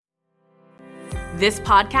This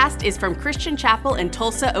podcast is from Christian Chapel in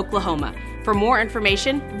Tulsa, Oklahoma. For more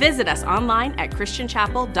information, visit us online at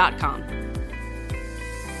christianchapel.com.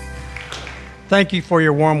 Thank you for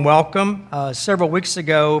your warm welcome. Several weeks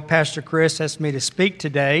ago, Pastor Chris asked me to speak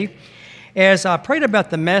today. As I prayed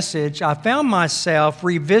about the message, I found myself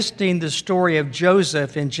revisiting the story of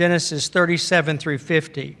Joseph in Genesis 37 through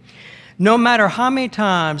 50. No matter how many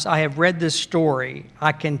times I have read this story,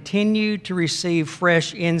 I continue to receive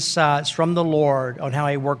fresh insights from the Lord on how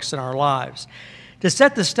He works in our lives. To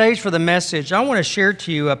set the stage for the message, I want to share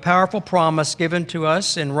to you a powerful promise given to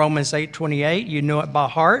us in Romans 8:28. You know it by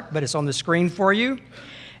heart, but it's on the screen for you.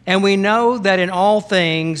 And we know that in all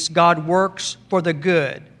things, God works for the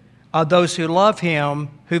good of those who love Him,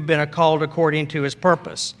 who've been called according to His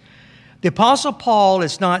purpose. The Apostle Paul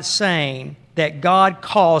is not saying that God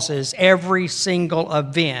causes every single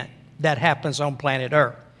event that happens on planet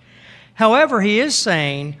Earth. However, he is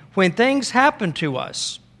saying when things happen to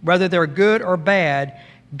us, whether they're good or bad,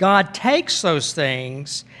 God takes those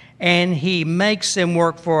things and He makes them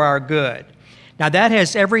work for our good. Now, that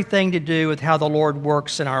has everything to do with how the Lord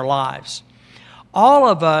works in our lives. All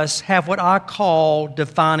of us have what I call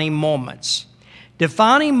defining moments.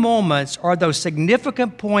 Defining moments are those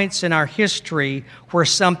significant points in our history where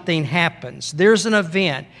something happens. There's an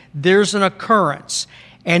event, there's an occurrence,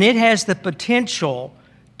 and it has the potential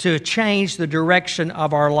to change the direction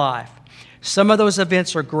of our life. Some of those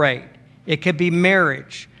events are great. It could be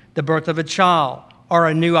marriage, the birth of a child, or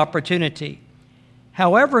a new opportunity.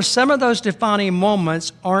 However, some of those defining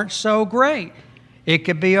moments aren't so great. It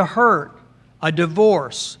could be a hurt, a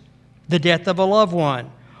divorce, the death of a loved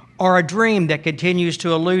one, or a dream that continues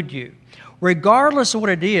to elude you. Regardless of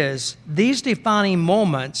what it is, these defining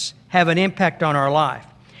moments have an impact on our life.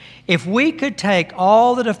 If we could take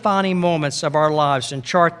all the defining moments of our lives and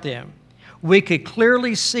chart them, we could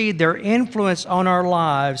clearly see their influence on our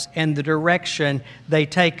lives and the direction they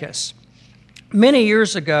take us. Many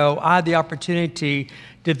years ago, I had the opportunity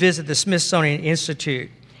to visit the Smithsonian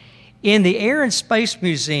Institute. In the Air and Space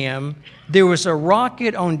Museum, there was a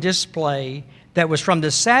rocket on display that was from the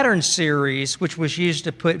Saturn series, which was used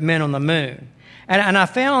to put men on the moon. And I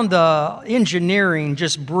found the engineering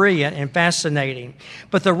just brilliant and fascinating.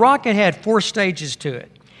 But the rocket had 4 stages to it.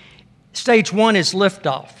 Stage 1 is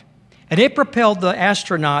liftoff, and it propelled the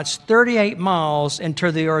astronauts 38 miles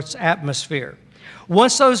into the Earth's atmosphere.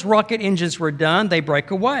 Once those rocket engines were done, they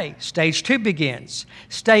break away. Stage 2 begins.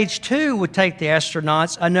 Stage 2 would take the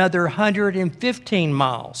astronauts another 115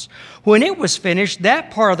 miles. When it was finished, that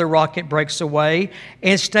part of the rocket breaks away,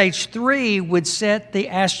 and Stage 3 would set the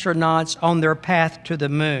astronauts on their path to the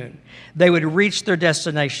moon. They would reach their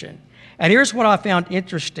destination. And here's what I found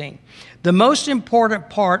interesting. The most important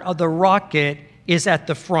part of the rocket is at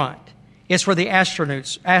the front. It's where the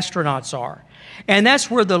astronauts are. And that's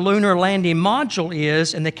where the lunar landing module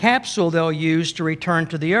is and the capsule they'll use to return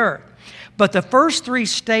to the Earth. But the first 3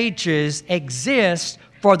 stages exist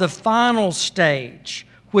for the final stage,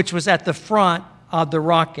 which was at the front of the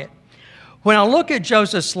rocket. When I look at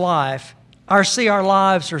Joseph's life, I see our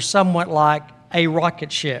lives are somewhat like a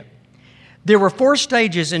rocket ship. There were 4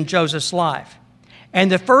 stages in Joseph's life. And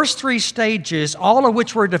the first 3 stages, all of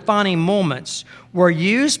which were defining moments, were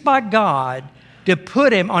used by God to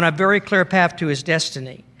put him on a very clear path to his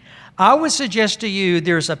destiny. I would suggest to you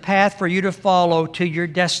there's a path for you to follow to your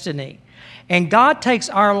destiny. And God takes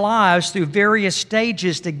our lives through various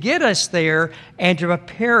stages to get us there and to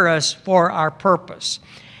prepare us for our purpose.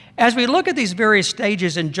 As we look at these various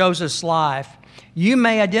stages in Joseph's life, you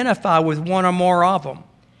may identify with one or more of them.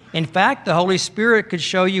 In fact, the Holy Spirit could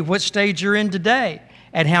show you what stage you're in today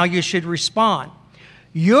and how you should respond.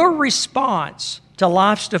 Your response to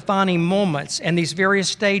life's defining moments and these various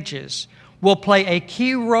stages will play a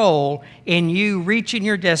key role in you reaching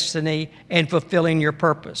your destiny and fulfilling your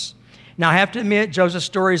purpose. Now, I have to admit, Joseph's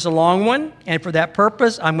story is a long one, and for that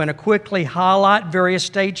purpose, I'm going to quickly highlight various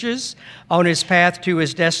stages on his path to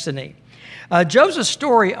his destiny. Joseph's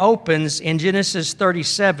story opens in Genesis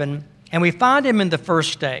 37, and we find him in the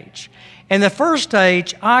first stage. In the first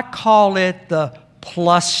stage, I call it the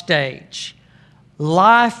plus stage.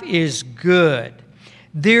 Life is good.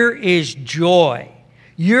 There is joy.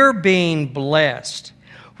 You're being blessed.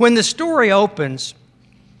 When the story opens,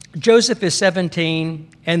 Joseph is 17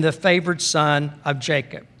 and the favored son of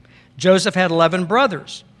Jacob. Joseph had 11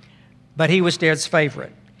 brothers, but he was Dad's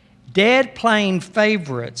favorite. Dad playing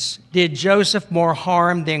favorites did Joseph more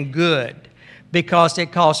harm than good because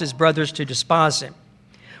it caused his brothers to despise him.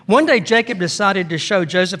 One day, Jacob decided to show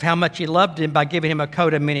Joseph how much he loved him by giving him a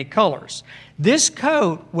coat of many colors. This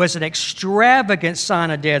coat was an extravagant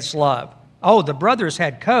sign of Dad's love. Oh, the brothers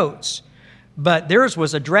had coats, but theirs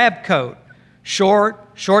was a drab coat, short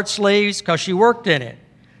sleeves because she worked in it.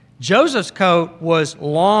 Joseph's coat was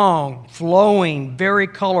long, flowing, very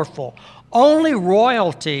colorful. Only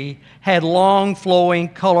royalty had long, flowing,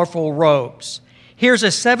 colorful robes. Here's a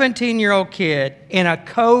 17-year-old kid in a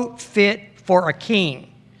coat fit for a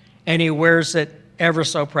king, and he wears it ever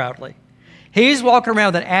so proudly. He's walking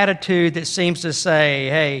around with an attitude that seems to say,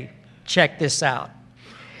 hey, check this out.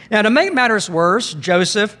 Now, to make matters worse,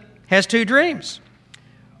 Joseph has two dreams.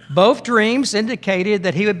 Both dreams indicated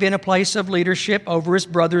that he would be in a place of leadership over his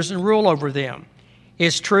brothers and rule over them.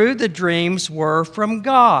 It's true the dreams were from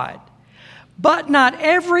God, but not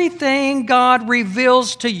everything God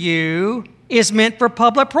reveals to you is meant for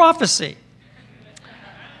public prophecy.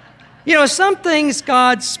 You know, some things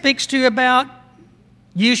God speaks to you about,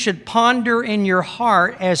 you should ponder in your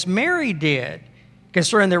heart as Mary did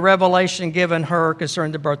concerning the revelation given her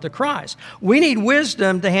concerning the birth of Christ. We need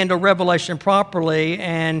wisdom to handle revelation properly,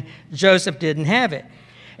 and Joseph didn't have it.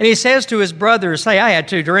 And he says to his brothers, hey, I had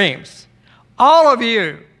two dreams. All of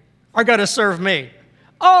you are going to serve me.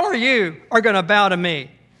 All of you are going to bow to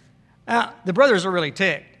me. Now, the brothers are really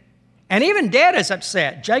ticked. And even Dad is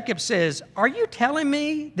upset. Jacob says, are you telling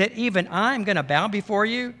me that even I'm going to bow before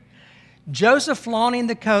you? Joseph flaunting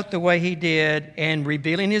the coat the way he did and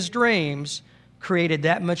revealing his dreams created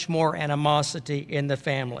that much more animosity in the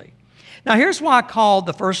family. Now, here's why I called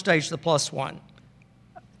the first stage the plus one.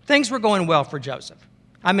 Things were going well for Joseph.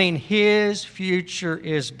 I mean, his future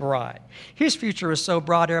is bright. His future is so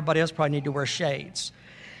bright, everybody else probably need to wear shades.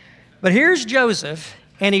 But here's Joseph,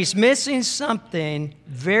 and he's missing something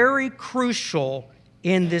very crucial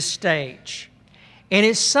in this stage. And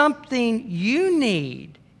it's something you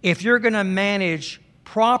need if you're going to manage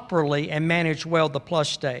properly and manage well the plus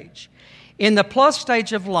stage. In the plus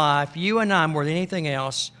stage of life, you and I, more than anything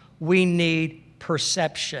else, we need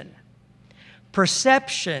perception.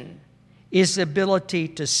 Perception is the ability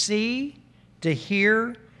to see, to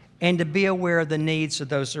hear, and to be aware of the needs of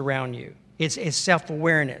those around you. It's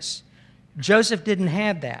self-awareness. Joseph didn't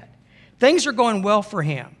have that. Things are going well for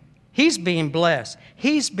him. He's being blessed.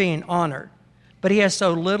 He's being honored. But he has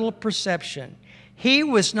so little perception. He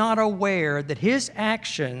was not aware that his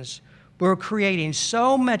actions were creating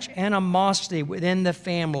so much animosity within the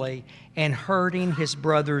family and hurting his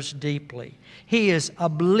brothers deeply. He is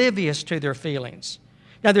oblivious to their feelings.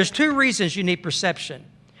 Now, there's two reasons you need perception.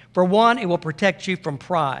 For one, it will protect you from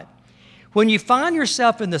pride. When you find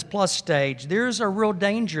yourself in this plus stage, there's a real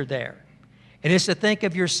danger there. And it's to think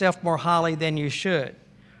of yourself more highly than you should.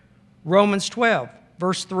 Romans 12,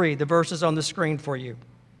 verse 3, the verse is on the screen for you.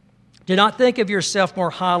 Do not think of yourself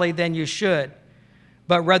more highly than you should,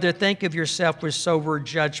 but rather think of yourself with sober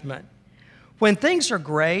judgment. When things are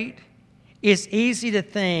great, it's easy to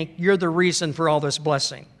think you're the reason for all this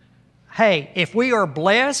blessing. Hey, if we are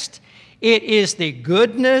blessed, it is the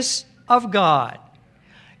goodness of God.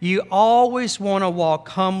 You always want to walk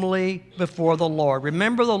humbly before the Lord.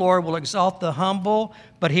 Remember, the Lord will exalt the humble,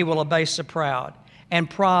 but he will abase the proud. And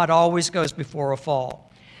pride always goes before a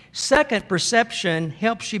fall. Second, perception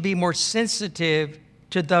helps you be more sensitive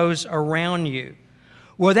to those around you.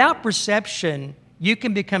 Without perception, you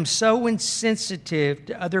can become so insensitive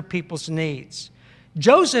to other people's needs.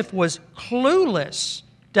 Joseph was clueless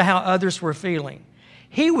to how others were feeling.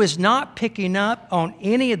 He was not picking up on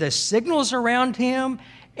any of the signals around him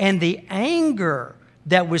and the anger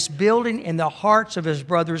that was building in the hearts of his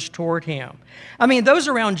brothers toward him. I mean, those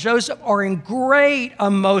around Joseph are in great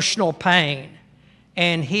emotional pain,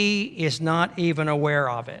 and he is not even aware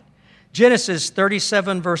of it. Genesis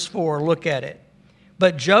 37, verse 4, look at it.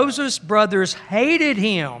 But Joseph's brothers hated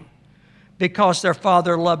him because their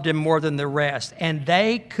father loved him more than the rest, and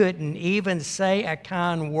they couldn't even say a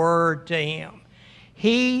kind word to him.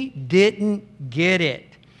 He didn't get it.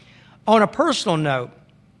 On a personal note,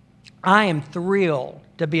 I am thrilled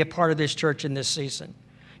to be a part of this church in this season.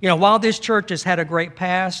 You know, while this church has had a great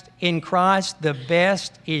past, in Christ, the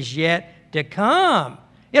best is yet to come.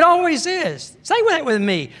 It always is. Say that with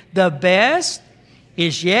me. The best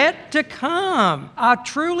is yet to come. I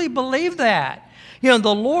truly believe that. You know,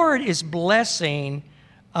 the Lord is blessing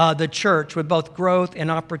the church with both growth and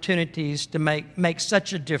opportunities to make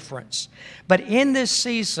such a difference. But in this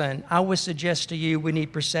season, I would suggest to you we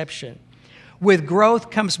need perception. With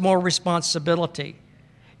growth comes more responsibility.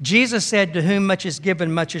 Jesus said, to whom much is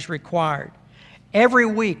given, much is required. Every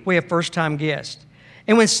week we have first-time guests.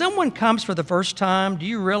 And when someone comes for the first time, do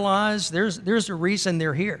you realize there's a reason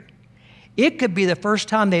they're here? It could be the first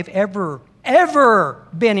time they've ever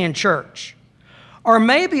been in church. Or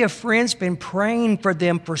maybe a friend's been praying for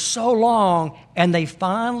them for so long and they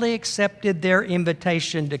finally accepted their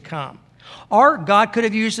invitation to come. Or God could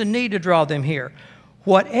have used a need to draw them here.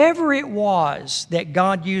 Whatever it was that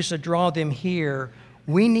God used to draw them here,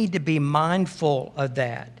 we need to be mindful of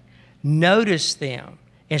that. Notice them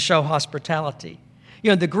and show hospitality.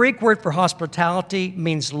 The Greek word for hospitality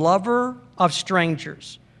means lover of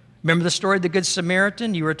strangers. Remember the story of the Good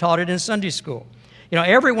Samaritan? You were taught it in Sunday school.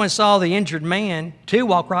 Everyone saw the injured man. 2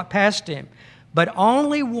 walked right past him. But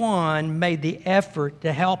only one made the effort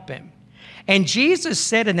to help him. And Jesus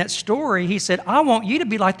said in that story, he said, I want you to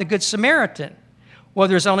be like the Good Samaritan. Well,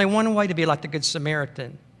 there's only one way to be like the Good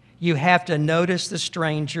Samaritan. You have to notice the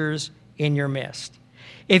strangers in your midst.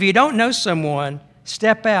 If you don't know someone,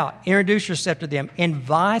 step out, introduce yourself to them,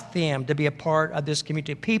 invite them to be a part of this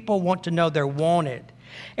community. People want to know they're wanted.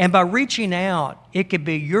 And by reaching out, it could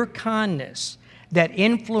be your kindness that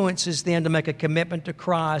influences them to make a commitment to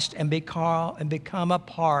Christ and become a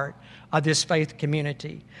part of this faith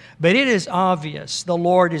community. But it is obvious the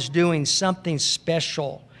Lord is doing something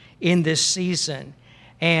special in this season,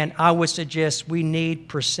 and I would suggest we need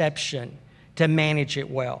perception to manage it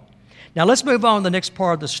well. Now let's move on to the next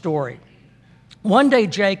part of the story. One day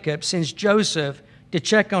Jacob sends Joseph to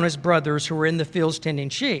check on his brothers who were in the fields tending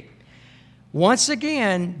sheep. Once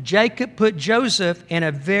again, Jacob put Joseph in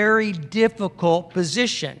a very difficult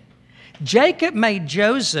position. Jacob made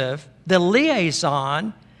Joseph the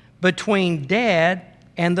liaison between dad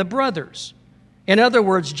and the brothers. In other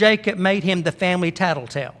words, Jacob made him the family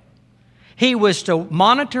tattletale. He was to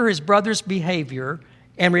monitor his brother's behavior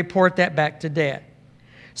and report that back to dad.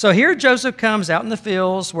 So here Joseph comes out in the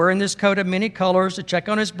fields wearing this coat of many colors to check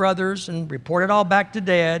on his brothers and report it all back to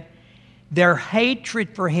dad. Their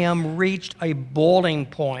hatred for him reached a boiling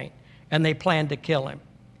point, and they planned to kill him.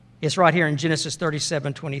 It's right here in Genesis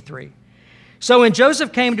 37:23. So when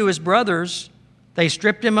Joseph came to his brothers, they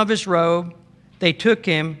stripped him of his robe, they took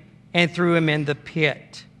him and threw him in the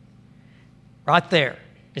pit. Right there.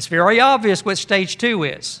 It's very obvious what stage 2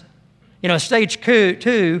 is. Stage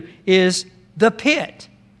 2 is the pit.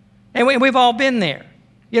 And we've all been there.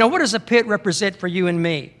 What does a pit represent for you and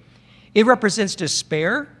me? It represents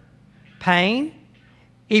despair, pain,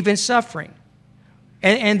 even suffering.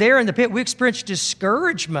 And there in the pit, we experience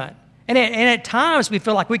discouragement. And at times, we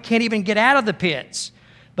feel like we can't even get out of the pits.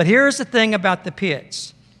 But here's the thing about the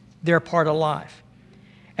pits. They're a part of life.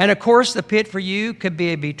 And of course, the pit for you could be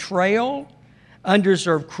a betrayal,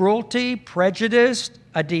 undeserved cruelty, prejudice,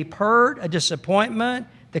 a deep hurt, a disappointment,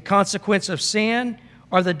 the consequence of sin,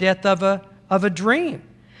 or the death of a dream.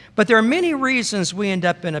 But there are many reasons we end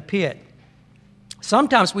up in a pit.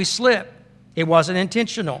 Sometimes we slip. It wasn't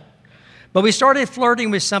intentional. But we started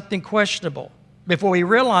flirting with something questionable. Before we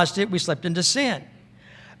realized it, we slipped into sin.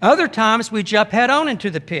 Other times we jump head on into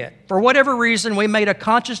the pit. For whatever reason, we made a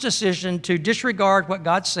conscious decision to disregard what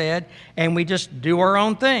God said, and we just do our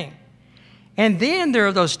own thing. And then there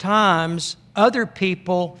are those times other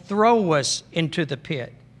people throw us into the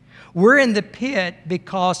pit. We're in the pit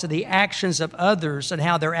because of the actions of others and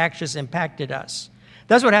how their actions impacted us.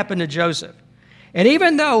 That's what happened to Joseph. And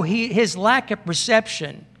even though his lack of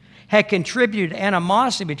perception had contributed to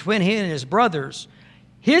animosity between him and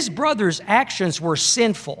his brothers' actions were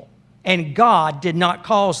sinful, and God did not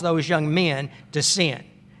cause those young men to sin.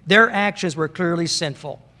 Their actions were clearly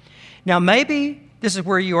sinful. Now, maybe this is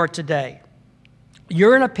where you are today.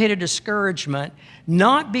 You're in a pit of discouragement,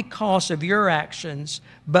 not because of your actions,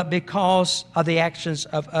 but because of the actions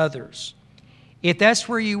of others. If that's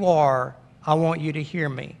where you are, I want you to hear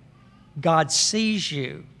me. God sees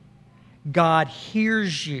you, God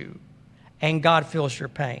hears you, and God feels your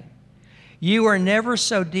pain. You are never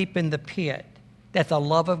so deep in the pit that the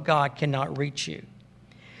love of God cannot reach you.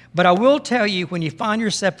 But I will tell you, when you find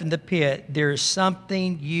yourself in the pit, there is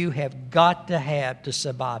something you have got to have to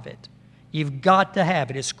survive it. You've got to have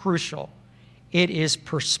it. It's crucial. It is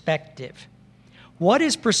perspective. What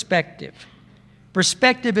is perspective?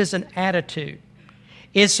 Perspective is an attitude.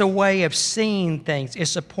 It's a way of seeing things.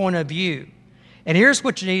 It's a point of view. And here's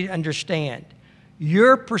what you need to understand.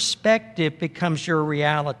 Your perspective becomes your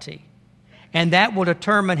reality. And that will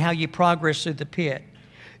determine how you progress through the pit.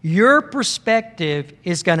 Your perspective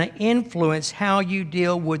is going to influence how you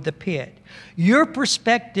deal with the pit. Your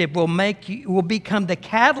perspective will become the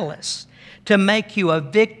catalyst to make you a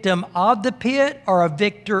victim of the pit or a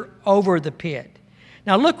victor over the pit.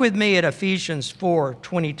 Now look with me at Ephesians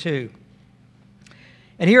 4:22.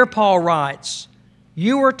 And here Paul writes,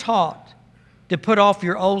 "You were taught to put off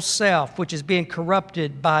your old self, which is being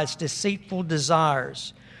corrupted by its deceitful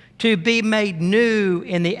desires, to be made new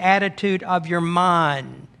in the attitude of your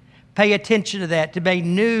mind." Pay attention to that, to be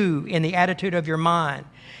new in the attitude of your mind.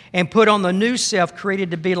 and put on the new self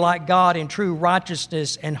created to be like God in true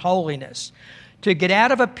righteousness and holiness. To get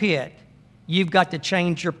out of a pit, you've got to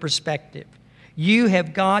change your perspective. You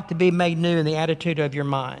have got to be made new in the attitude of your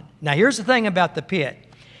mind. Now, here's the thing about the pit.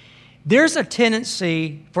 There's a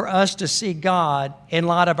tendency for us to see God in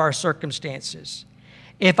light of our circumstances.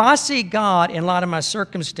 If I see God in light of my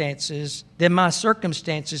circumstances, then my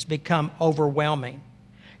circumstances become overwhelming.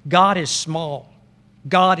 God is small.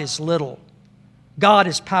 God is little. God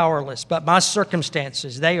is powerless. But my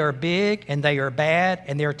circumstances, they are big and they are bad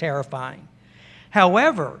and they're terrifying.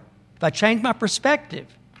 However, if I change my perspective,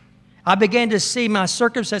 I began to see my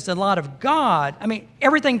circumstances in light of God.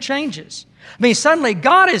 Everything changes. Suddenly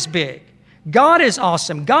God is big. God is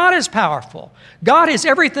awesome. God is powerful. God has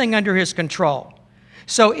everything under His control.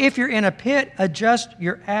 So if you're in a pit, adjust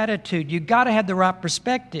your attitude. You've got to have the right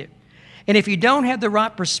perspective. And if you don't have the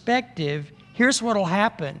right perspective, here's what will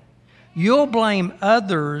happen. You'll blame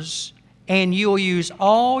others and you'll use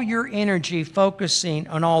all your energy focusing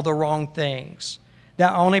on all the wrong things.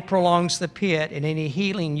 That only prolongs the pit and any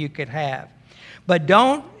healing you could have. But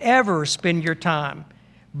don't ever spend your time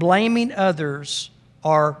blaming others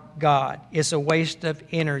or God. It's a waste of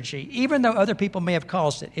energy. Even though other people may have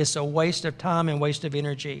caused it, it's a waste of time and waste of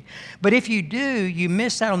energy. But if you do, you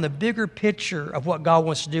miss out on the bigger picture of what God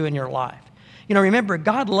wants to do in your life. Remember,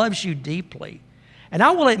 God loves you deeply. And I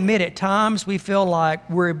will admit at times we feel like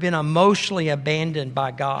we've been emotionally abandoned by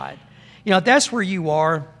God. If that's where you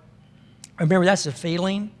are, remember that's a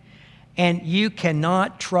feeling, and you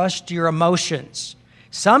cannot trust your emotions.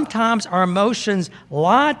 Sometimes our emotions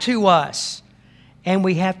lie to us, and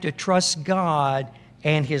we have to trust God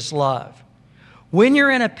and His love. When you're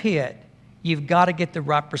in a pit, you've got to get the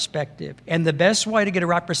right perspective. And the best way to get a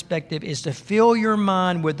right perspective is to fill your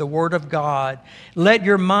mind with the Word of God. Let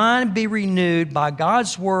your mind be renewed by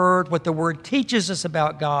God's Word, what the Word teaches us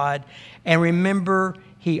about God. And remember,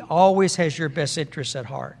 He always has your best interests at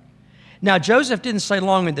heart. Now, Joseph didn't stay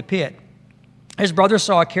long in the pit. His brother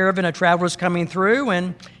saw a caravan of travelers coming through,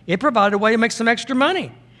 and it provided a way to make some extra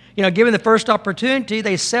money. Given the first opportunity,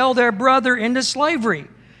 they sell their brother into slavery,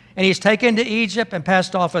 and he's taken to Egypt and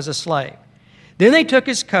passed off as a slave. Then they took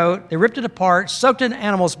his coat, they ripped it apart, soaked it in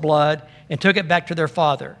animal's blood, and took it back to their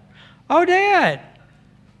father. "Oh, Dad,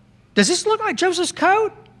 does this look like Joseph's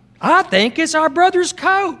coat? I think it's our brother's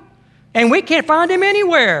coat, and we can't find him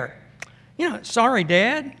anywhere." "Sorry,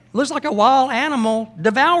 Dad. Looks like a wild animal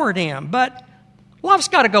devoured him, but life's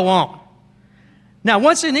got to go on." Now,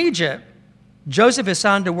 once in Egypt, Joseph is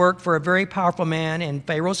assigned to work for a very powerful man in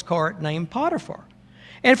Pharaoh's court named Potiphar.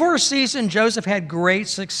 And for a season, Joseph had great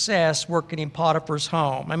success working in Potiphar's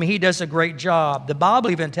home. He does a great job. The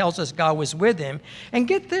Bible even tells us God was with him. And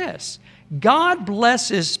get this, God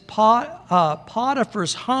blesses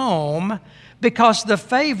Potiphar's home because the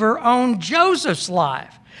favor on Joseph's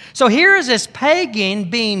life. So here is this pagan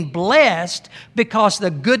being blessed because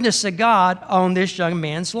the goodness of God on this young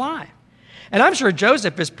man's life. And I'm sure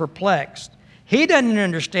Joseph is perplexed. He doesn't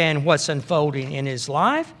understand what's unfolding in his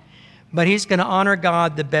life, but he's going to honor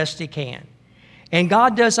God the best he can. And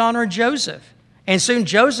God does honor Joseph. And soon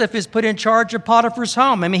Joseph is put in charge of Potiphar's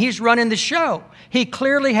home. He's running the show. He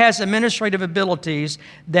clearly has administrative abilities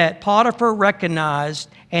that Potiphar recognized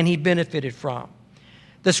and he benefited from.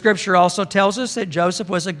 The scripture also tells us that Joseph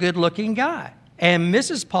was a good-looking guy. And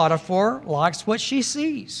Mrs. Potiphar likes what she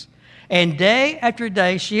sees. And day after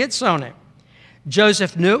day, she hits on him.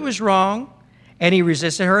 Joseph knew it was wrong, and he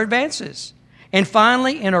resisted her advances. And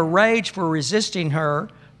finally, in a rage for resisting her,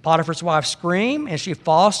 Potiphar's wife screamed, and she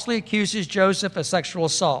falsely accuses Joseph of sexual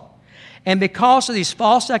assault. And because of these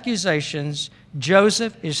false accusations,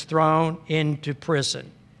 Joseph is thrown into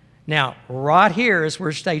prison. Now, right here is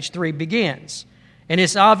where stage 3 begins. And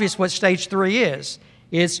it's obvious what stage 3 is.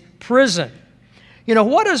 It's prison.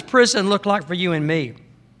 What does prison look like for you and me?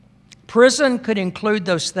 Prison could include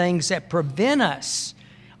those things that prevent us,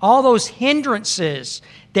 all those hindrances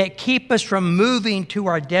that keep us from moving to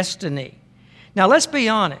our destiny. Now, let's be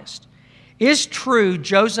honest. It's true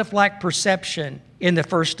Joseph lacked perception in the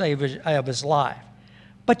first day of his life.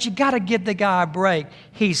 But you got to give the guy a break.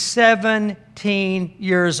 He's 17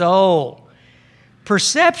 years old.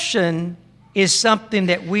 Perception is something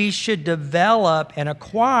that we should develop and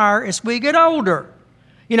acquire as we get older.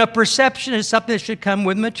 Perception is something that should come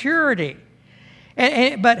with maturity.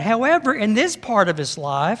 But however, in this part of his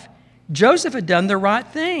life, Joseph had done the right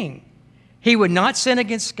thing. He would not sin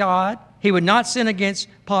against God. He would not sin against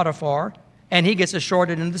Potiphar, and he gets a short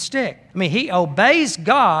end of the stick. He obeys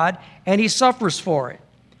God, and he suffers for it.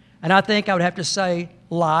 And I think I would have to say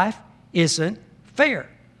life isn't fair.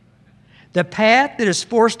 The path that is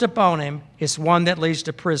forced upon him is one that leads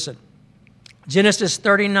to prison. Genesis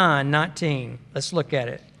 39:19. Let's look at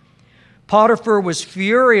it. Potiphar was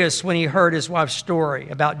furious when he heard his wife's story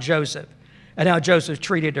about Joseph and how Joseph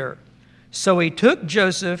treated her. So he took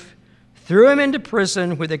Joseph, threw him into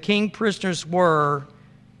prison where the king prisoners were,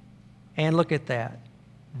 and look at that.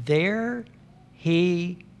 There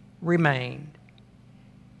he remained.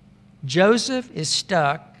 Joseph is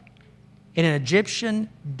stuck in an Egyptian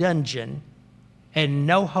dungeon and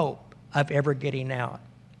no hope of ever getting out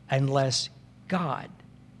unless God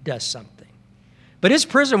does something. But his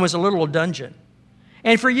prison was a literal dungeon.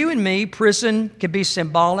 And for you and me, prison can be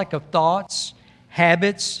symbolic of thoughts,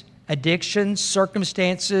 habits, addictions,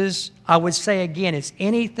 circumstances. I would say again, it's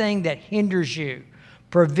anything that hinders you,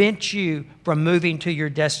 prevents you from moving to your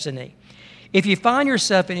destiny. If you find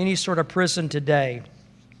yourself in any sort of prison today,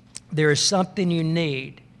 there is something you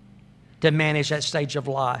need to manage that stage of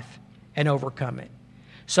life and overcome it.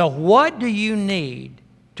 So what do you need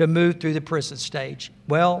to move through the prison stage?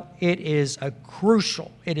 Well, it is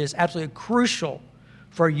absolutely crucial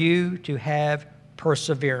for you to have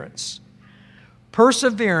perseverance.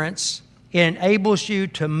 Perseverance enables you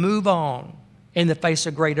to move on in the face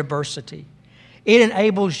of great adversity. It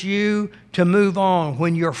enables you to move on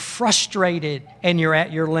when you're frustrated and you're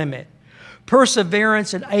at your limit.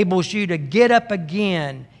 Perseverance enables you to get up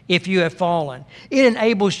again if you have fallen. It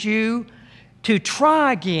enables you to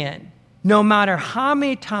try again, no matter how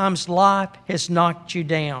many times life has knocked you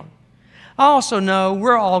down. I also know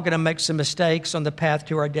we're all going to make some mistakes on the path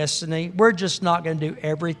to our destiny. We're just not going to do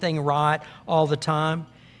everything right all the time.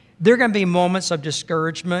 There are going to be moments of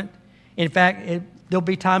discouragement. In fact, there'll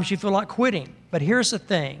be times you feel like quitting. But here's the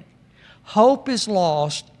thing. Hope is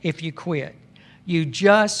lost if you quit. You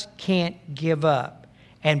just can't give up.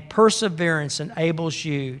 And perseverance enables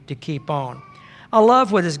you to keep on. I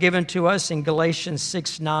love what is given to us in Galatians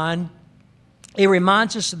 6:9. It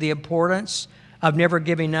reminds us of the importance of never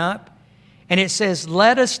giving up. And it says,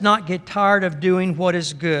 let us not get tired of doing what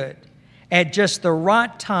is good. At just the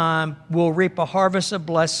right time, we'll reap a harvest of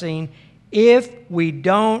blessing if we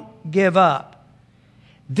don't give up.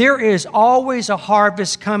 There is always a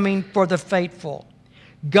harvest coming for the faithful.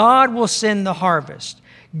 God will send the harvest.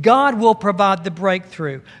 God will provide the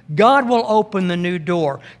breakthrough. God will open the new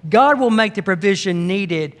door. God will make the provision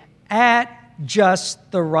needed at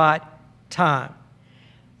just the right time.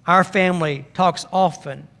 Our family talks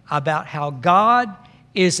often about how God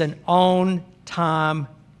is an on-time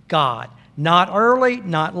God. Not early,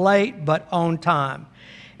 not late, but on time.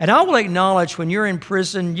 And I will acknowledge when you're in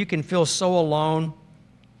prison, you can feel so alone.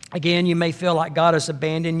 Again, you may feel like God has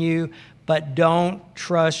abandoned you, but don't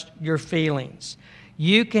trust your feelings.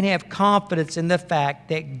 You can have confidence in the fact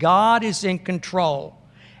that God is in control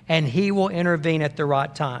and He will intervene at the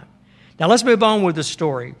right time. Now let's move on with the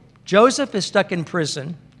story. Joseph is stuck in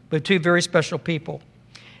prison with two very special people.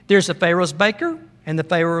 There's the Pharaoh's baker and the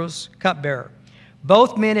Pharaoh's cupbearer.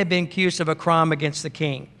 Both men had been accused of a crime against the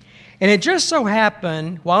king. And it just so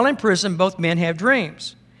happened, while in prison, both men have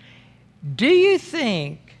dreams. Do you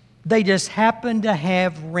think they just happened to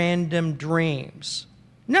have random dreams?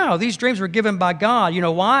 No, these dreams were given by God. You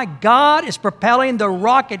know why? God is propelling the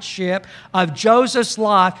rocket ship of Joseph's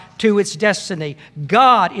life to its destiny.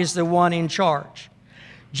 God is the one in charge.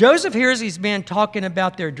 Joseph hears these men talking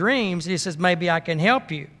about their dreams, and he says, maybe I can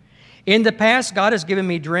help you. In the past, God has given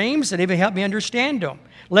me dreams and even helped me understand them.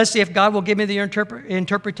 Let's see if God will give me the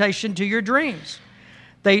interpretation to your dreams.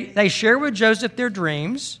 They share with Joseph their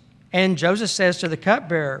dreams, and Joseph says to the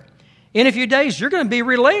cupbearer, in a few days, you're going to be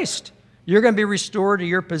released. You're going to be restored to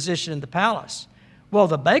your position in the palace. Well,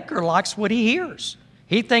 the baker likes what he hears.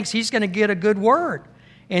 He thinks he's going to get a good word.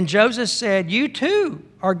 And Joseph said, you too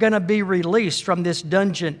are going to be released from this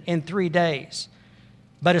dungeon in 3 days.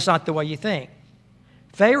 But it's not the way you think.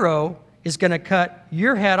 Pharaoh is going to cut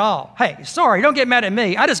your head off. Hey, sorry, don't get mad at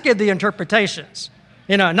me. I just give the interpretations.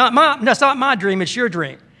 You know, that's not my dream, it's your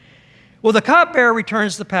dream. Well, the cupbearer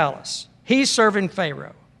returns to the palace. He's serving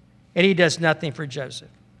Pharaoh, and he does nothing for Joseph.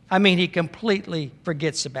 I mean, he completely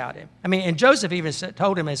forgets about him. I mean, and Joseph even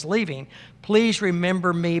told him as leaving, please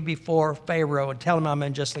remember me before Pharaoh and tell him I'm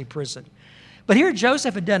unjustly imprisoned. But here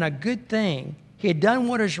Joseph had done a good thing. He had done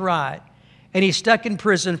what is right, and he's stuck in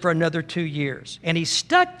prison for another 2 years. And he's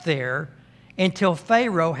stuck there until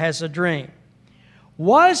Pharaoh has a dream.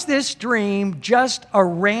 Was this dream just a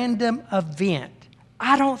random event?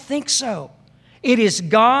 I don't think so. It is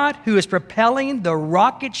God who is propelling the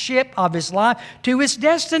rocket ship of his life to its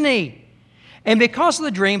destiny. And because of the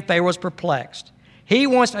dream, Pharaoh is perplexed. He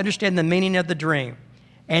wants to understand the meaning of the dream,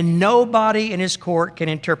 and nobody in his court can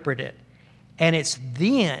interpret it. And it's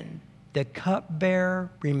then the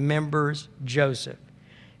cupbearer remembers Joseph.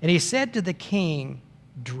 And he said to the king,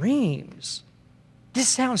 dreams. This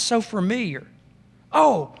sounds so familiar.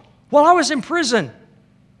 Oh, while I was in prison,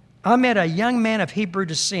 I met a young man of Hebrew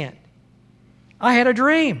descent. I had a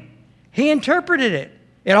dream. He interpreted it.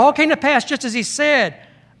 It all came to pass just as he said.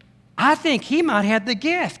 I think he might have the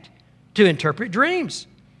gift to interpret dreams.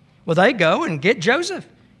 Well, they go and get Joseph.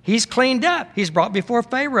 He's cleaned up. He's brought before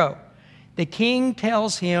Pharaoh. The king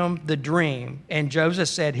tells him the dream, and Joseph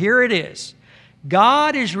said, here it is.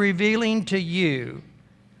 God is revealing to you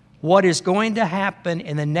what is going to happen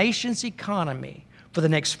in the nation's economy for the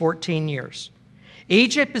next 14 years.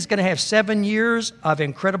 Egypt is going to have 7 years of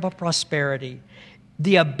incredible prosperity.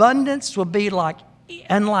 The abundance will be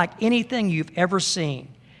unlike anything you've ever seen.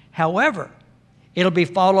 However, it'll be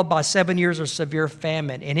followed by 7 years of severe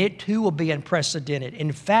famine, and it too will be unprecedented.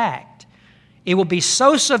 In fact, it will be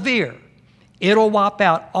so severe, it'll wipe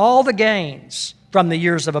out all the gains from the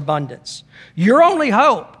years of abundance. Your only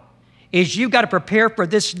hope is you've got to prepare for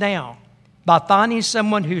this now by finding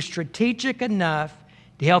someone who's strategic enough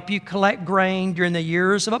to help you collect grain during the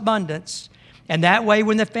years of abundance. And that way,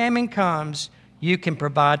 when the famine comes, you can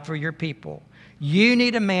provide for your people. You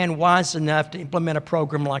need a man wise enough to implement a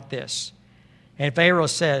program like this. And Pharaoh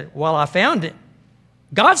said, well, I found it.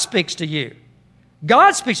 God speaks to you.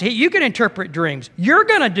 God speaks. You can interpret dreams. You're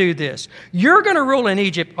going to do this. You're going to rule in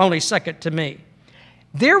Egypt only second to me.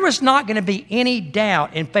 There was not going to be any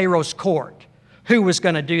doubt in Pharaoh's court who was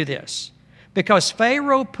going to do this, because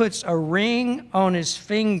Pharaoh puts a ring on his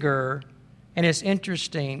finger, and it's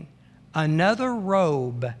interesting, another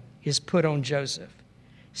robe is put on Joseph,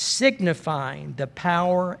 signifying the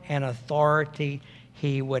power and authority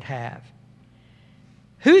he would have.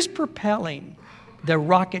 Who's propelling the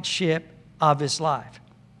rocket ship of his life?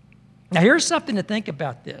 Now, here's something to think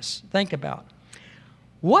about this. Think about.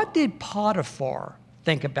 What did Potiphar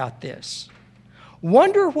think about this?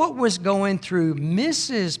 Wonder what was going through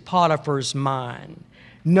Mrs. Potiphar's mind,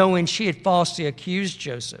 knowing she had falsely accused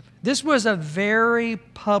Joseph. This was a very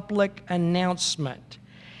public announcement.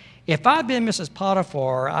 If I'd been Mrs.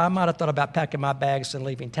 Potiphar, I might have thought about packing my bags and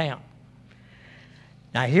leaving town.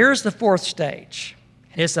 Now, here's the fourth stage.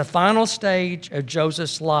 It's the final stage of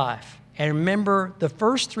Joseph's life. And remember, the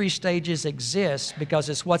first three stages exist because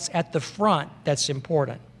it's what's at the front that's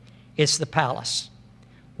important. It's the palace.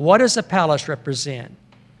 What does the palace represent?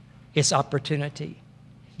 It's opportunity.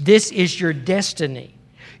 This is your destiny.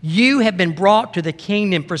 You have been brought to the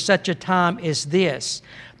kingdom for such a time as this.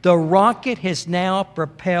 The rocket has now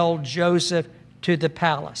propelled Joseph to the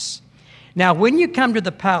palace. Now, when you come to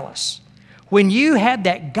the palace, when you have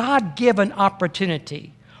that God-given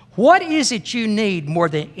opportunity, what is it you need more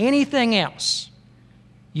than anything else?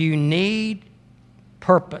 You need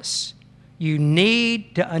purpose. You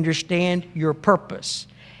need to understand your purpose.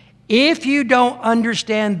 If you don't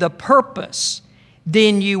understand the purpose,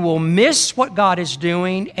 then you will miss what God is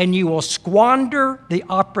doing and you will squander the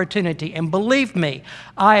opportunity. And believe me,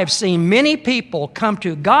 I have seen many people come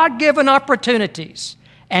to God-given opportunities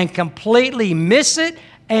and completely miss it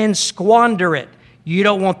and squander it. You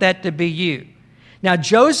don't want that to be you. Now,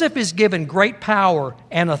 Joseph is given great power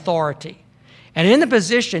and authority. And in the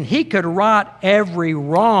position, he could right every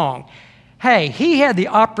wrong. Hey, he had the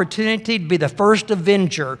opportunity to be the first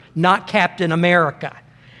Avenger, not Captain America.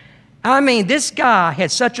 I mean, this guy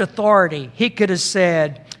had such authority, he could have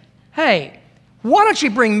said, hey, why don't you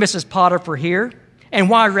bring Mrs. Potiphar here? And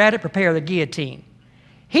while you're at it, prepare the guillotine.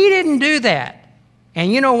 He didn't do that.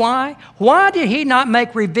 And you know why? Why did he not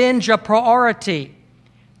make revenge a priority?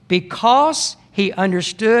 Because he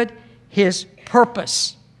understood his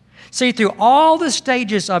purpose. See, through all the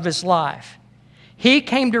stages of his life, he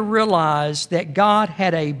came to realize that God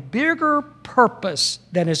had a bigger purpose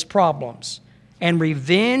than his problems. And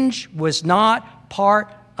revenge was not part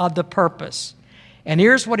of the purpose. And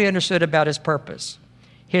here's what he understood about his purpose.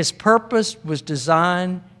 His purpose was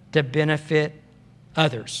designed to benefit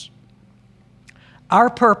others. Our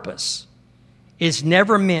purpose is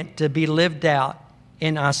never meant to be lived out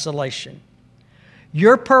in isolation.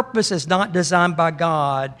 Your purpose is not designed by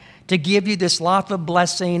God to give you this life of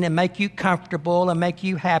blessing and make you comfortable and make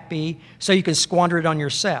you happy so you can squander it on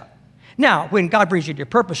yourself. Now, when God brings you to your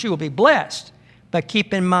purpose, you will be blessed. But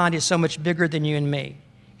keep in mind, it's so much bigger than you and me.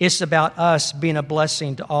 It's about us being a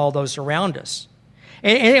blessing to all those around us.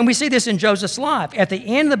 And we see this in Joseph's life. At the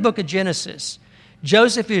end of the book of Genesis,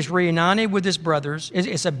 Joseph is reunited with his brothers.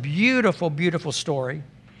 It's a beautiful, beautiful story.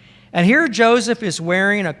 And here Joseph is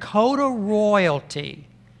wearing a coat of royalty,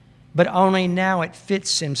 but only now it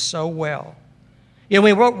fits him so well. You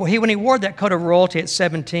know, when he wore that coat of royalty at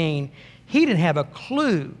 17, he didn't have a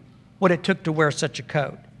clue what it took to wear such a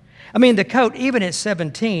coat. I mean, the coat, even at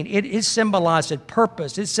 17, it symbolized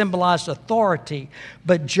purpose. It symbolized authority.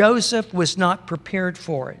 But Joseph was not prepared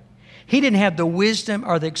for it. He didn't have the wisdom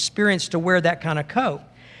or the experience to wear that kind of coat.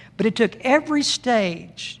 But it took every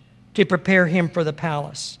stage to prepare him for the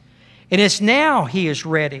palace. And it's now he is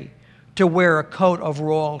ready to wear a coat of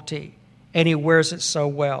royalty, and he wears it so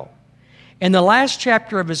well. In the last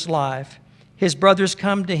chapter of his life, his brothers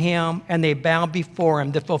come to him and they bow before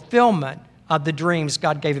him, the fulfillment of the dreams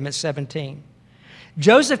God gave him at 17.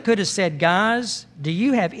 Joseph could have said, guys, do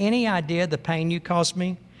you have any idea the pain you caused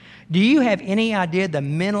me? Do you have any idea the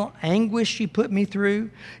mental anguish you put me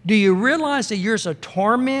through? Do you realize the years of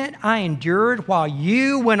torment I endured while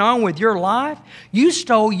you went on with your life? You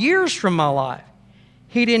stole years from my life.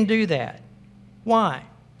 He didn't do that. Why?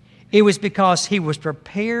 It was because he was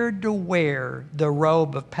prepared to wear the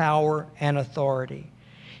robe of power and authority.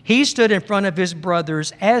 He stood in front of his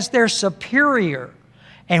brothers as their superior,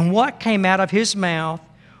 and what came out of his mouth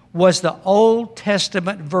was the Old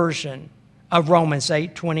Testament version of Romans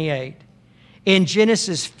 8:28. In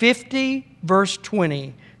Genesis 50, verse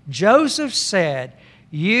 20, Joseph said,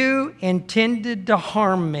 you intended to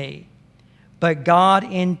harm me, but God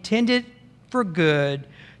intended for good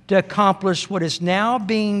to accomplish what is now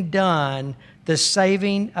being done, the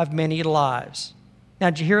saving of many lives. Now,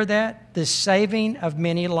 did you hear that? The saving of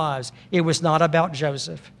many lives. It was not about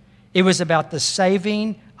Joseph. It was about the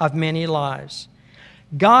saving of many lives.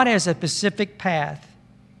 God has a specific path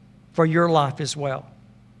for your life as well.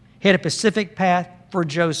 He had a specific path for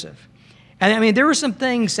Joseph. And I mean, there were some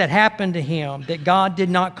things that happened to him that God did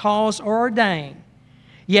not cause or ordain.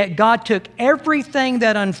 Yet God took everything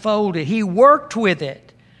that unfolded. He worked with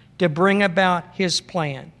it to bring about his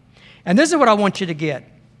plan. And this is what I want you to get.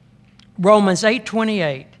 Romans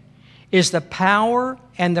 8:28 is the power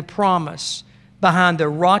and the promise behind the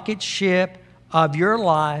rocket ship of your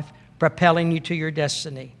life propelling you to your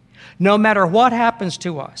destiny. No matter what happens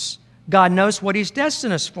to us, God knows what he's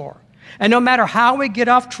destined us for. And no matter how we get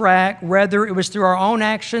off track, whether it was through our own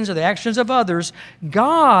actions or the actions of others,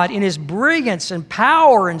 God, in his brilliance and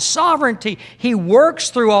power and sovereignty, he works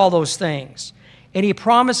through all those things. And he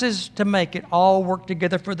promises to make it all work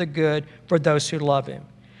together for the good for those who love him.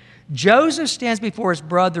 Joseph stands before his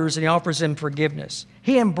brothers and he offers them forgiveness.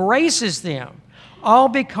 He embraces them, all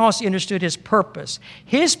because he understood his purpose.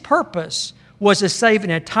 His purpose was to save an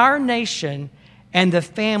entire nation and the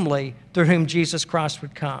family through whom Jesus Christ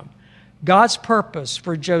would come. God's purpose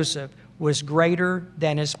for Joseph was greater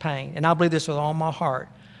than his pain. And I believe this with all my heart.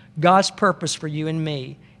 God's purpose for you and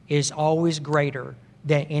me is always greater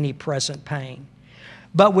than any present pain.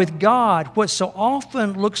 But with God, what so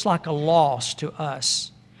often looks like a loss to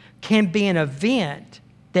us can be an event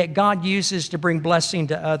that God uses to bring blessing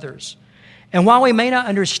to others. And while we may not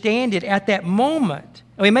understand it at that moment,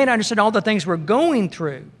 and we may not understand all the things we're going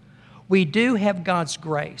through, we do have God's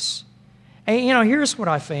grace. And here's what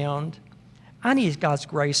I found. I need God's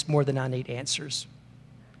grace more than I need answers.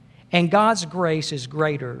 And God's grace is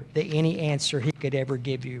greater than any answer he could ever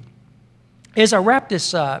give you. As I wrap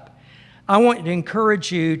this up, I want to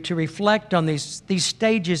encourage you to reflect on these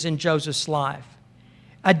stages in Joseph's life.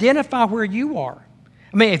 Identify where you are.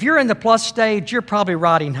 I mean, if you're in the plus stage, you're probably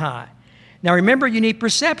riding high. Now remember, you need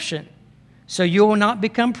perception, so you will not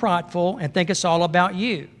become prideful and think it's all about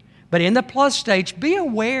you. But in the plus stage, be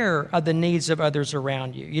aware of the needs of others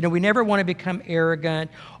around you. We never want to become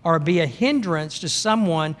arrogant or be a hindrance to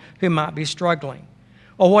someone who might be struggling.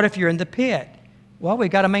 Or what if you're in the pit? Well,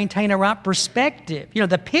 we've got to maintain a right perspective.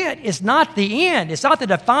 The pit is not the end. It's not the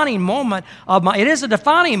defining moment of it is a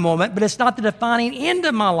defining moment, but it's not the defining end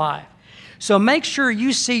of my life. So make sure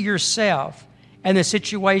you see yourself and the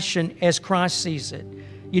situation as Christ sees it.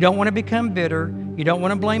 You don't want to become bitter. You don't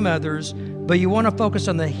want to blame others, but you want to focus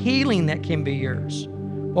on the healing that can be yours.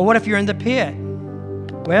 Well, what if you're in the pit?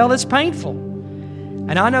 Well, it's painful.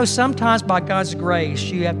 And I know sometimes by God's grace,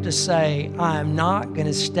 you have to say, I am not going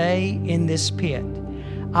to stay in this pit.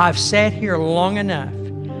 I've sat here long enough.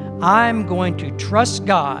 I'm going to trust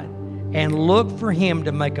God and look for him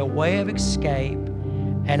to make a way of escape.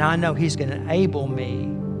 And I know he's going to enable me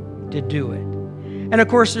to do it. And of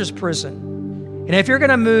course, there's prison. And if you're going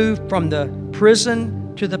to move from the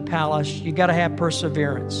prison to the palace, you got to have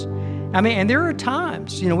perseverance. And there are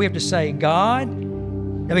times, we have to say, God,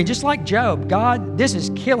 just like Job, God, this is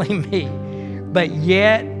killing me, but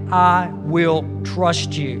yet I will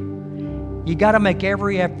trust you. You got to make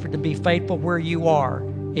every effort to be faithful where you are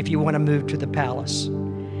if you want to move to the palace.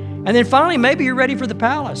 And then finally, maybe you're ready for the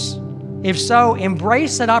palace. If so,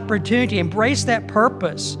 embrace that opportunity, embrace that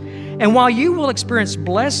purpose. And while you will experience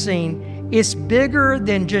blessing, It's bigger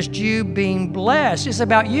than just you being blessed. It's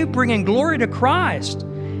about you bringing glory to Christ.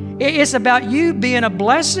 It's about you being a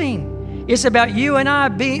blessing. It's about you and I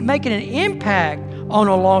making an impact on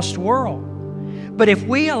a lost world. But if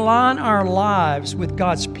we align our lives with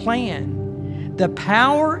God's plan, the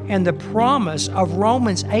power and the promise of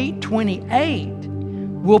Romans 8:28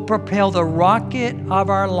 will propel the rocket of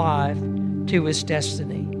our life to its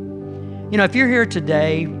destiny. You know, if you're here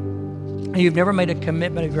today and you've never made a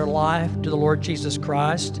commitment of your life to the Lord Jesus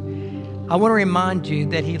Christ, I want to remind you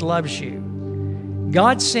that He loves you.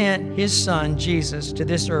 God sent His Son, Jesus, to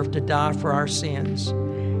this earth to die for our sins.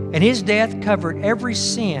 And His death covered every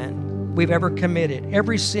sin we've ever committed,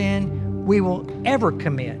 every sin we will ever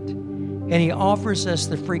commit. And He offers us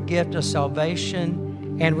the free gift of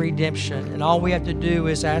salvation and redemption. And all we have to do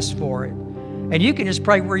is ask for it. And you can just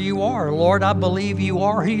pray where you are. Lord, I believe you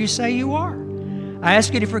are who you say you are. I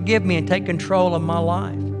ask you to forgive me and take control of my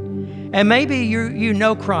life. And maybe you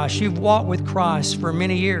know Christ. You've walked with Christ for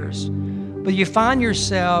many years. But you find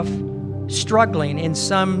yourself struggling in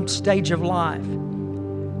some stage of life.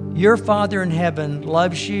 Your Father in heaven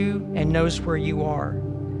loves you and knows where you are.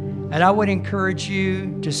 And I would encourage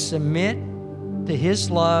you to submit to His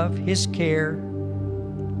love, His care,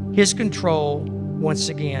 His control once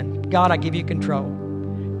again. God, I give you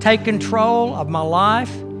control. Take control of my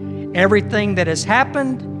life, everything that has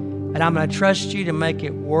happened, and I'm going to trust you to make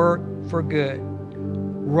it work for good.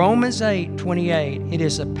 Romans 8:28, it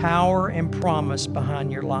is a power and promise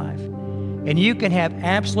behind your life. And you can have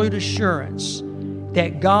absolute assurance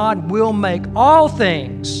that God will make all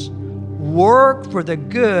things work for the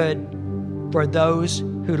good for those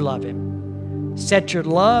who love Him. Set your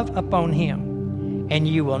love upon Him, and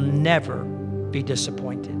you will never be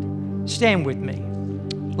disappointed. Stand with me.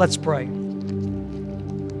 Let's pray.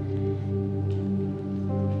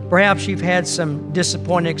 Perhaps you've had some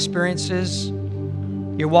disappointing experiences.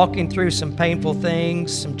 You're walking through some painful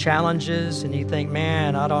things, some challenges, and you think,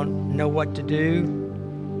 man, I don't know what to do.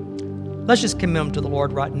 Let's just commit them to the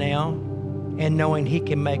Lord right now, and knowing He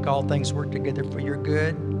can make all things work together for your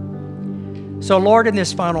good. So, Lord, in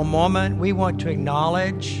this final moment, we want to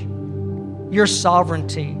acknowledge your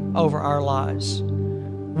sovereignty over our lives.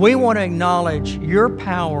 We want to acknowledge your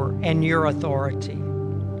power and your authority.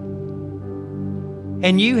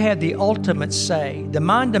 And you have the ultimate say. The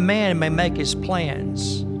mind of man may make his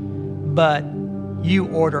plans, but you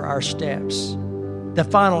order our steps. The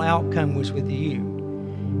final outcome was with you.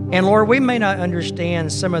 And Lord, we may not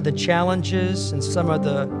understand some of the challenges and some of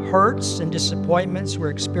the hurts and disappointments we're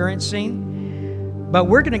experiencing, but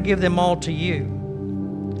we're going to give them all to you.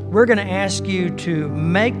 We're going to ask you to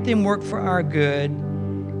make them work for our good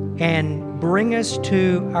and bring us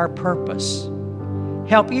to our purpose.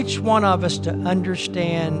 Help each one of us to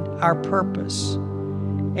understand our purpose.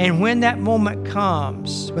 And when that moment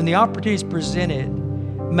comes, when the opportunity is presented,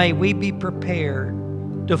 may we be prepared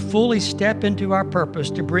to fully step into our purpose,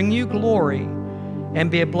 to bring you glory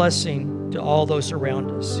and be a blessing to all those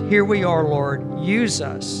around us. Here we are, Lord. Use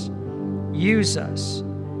us,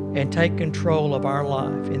 and take control of our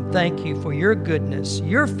life. And thank you for your goodness,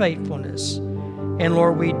 your faithfulness. And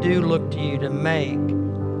Lord, we do look to you to make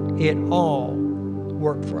it all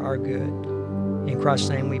work for our good. In Christ's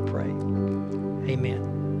name we pray. Amen.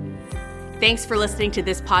 Thanks for listening to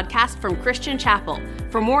this podcast from Christian Chapel.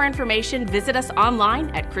 For more information, visit us online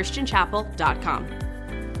at christianchapel.com.